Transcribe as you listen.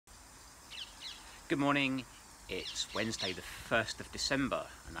Good morning, it's Wednesday the 1st of December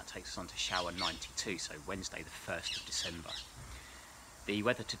and that takes us on to shower 92, so Wednesday the 1st of December. The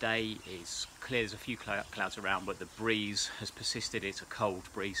weather today is clear, there's a few clouds around but the breeze has persisted, it's a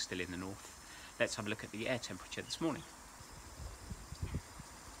cold breeze still in the north. Let's have a look at the air temperature this morning.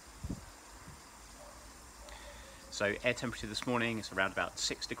 So air temperature this morning is around about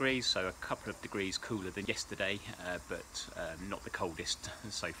 6 degrees, so a couple of degrees cooler than yesterday, but not the coldest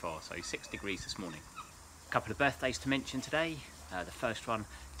so far, so 6 degrees this morning. A couple of birthdays to mention today. The first one,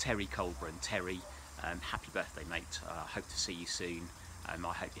 𝗕𝗂𝗃𝗏 and Terry, happy birthday mate, hope to see you soon. I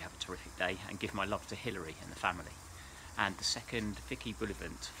hope you have a terrific day and give my love to Hillary and the family. And the second,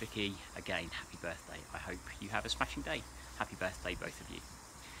 𝗵𝗃𝗏𝗿𝗏𝗏, Vicky, again happy birthday, I hope you have a smashing day. Happy birthday both of you.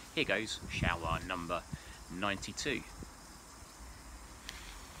 Here goes shower number 92.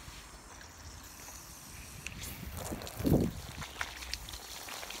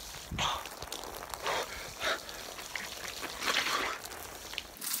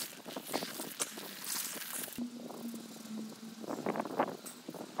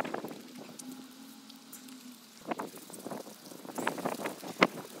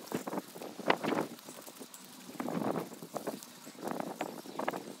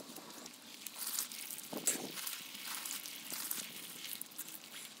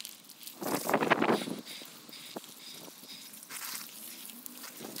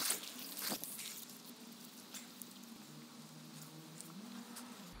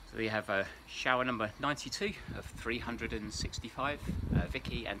 So we have shower number 92 of 365.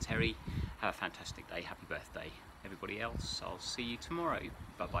 Vicky and Terry, have a fantastic day, happy birthday. Everybody else, I'll see you tomorrow.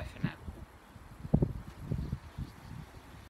 Bye bye for now.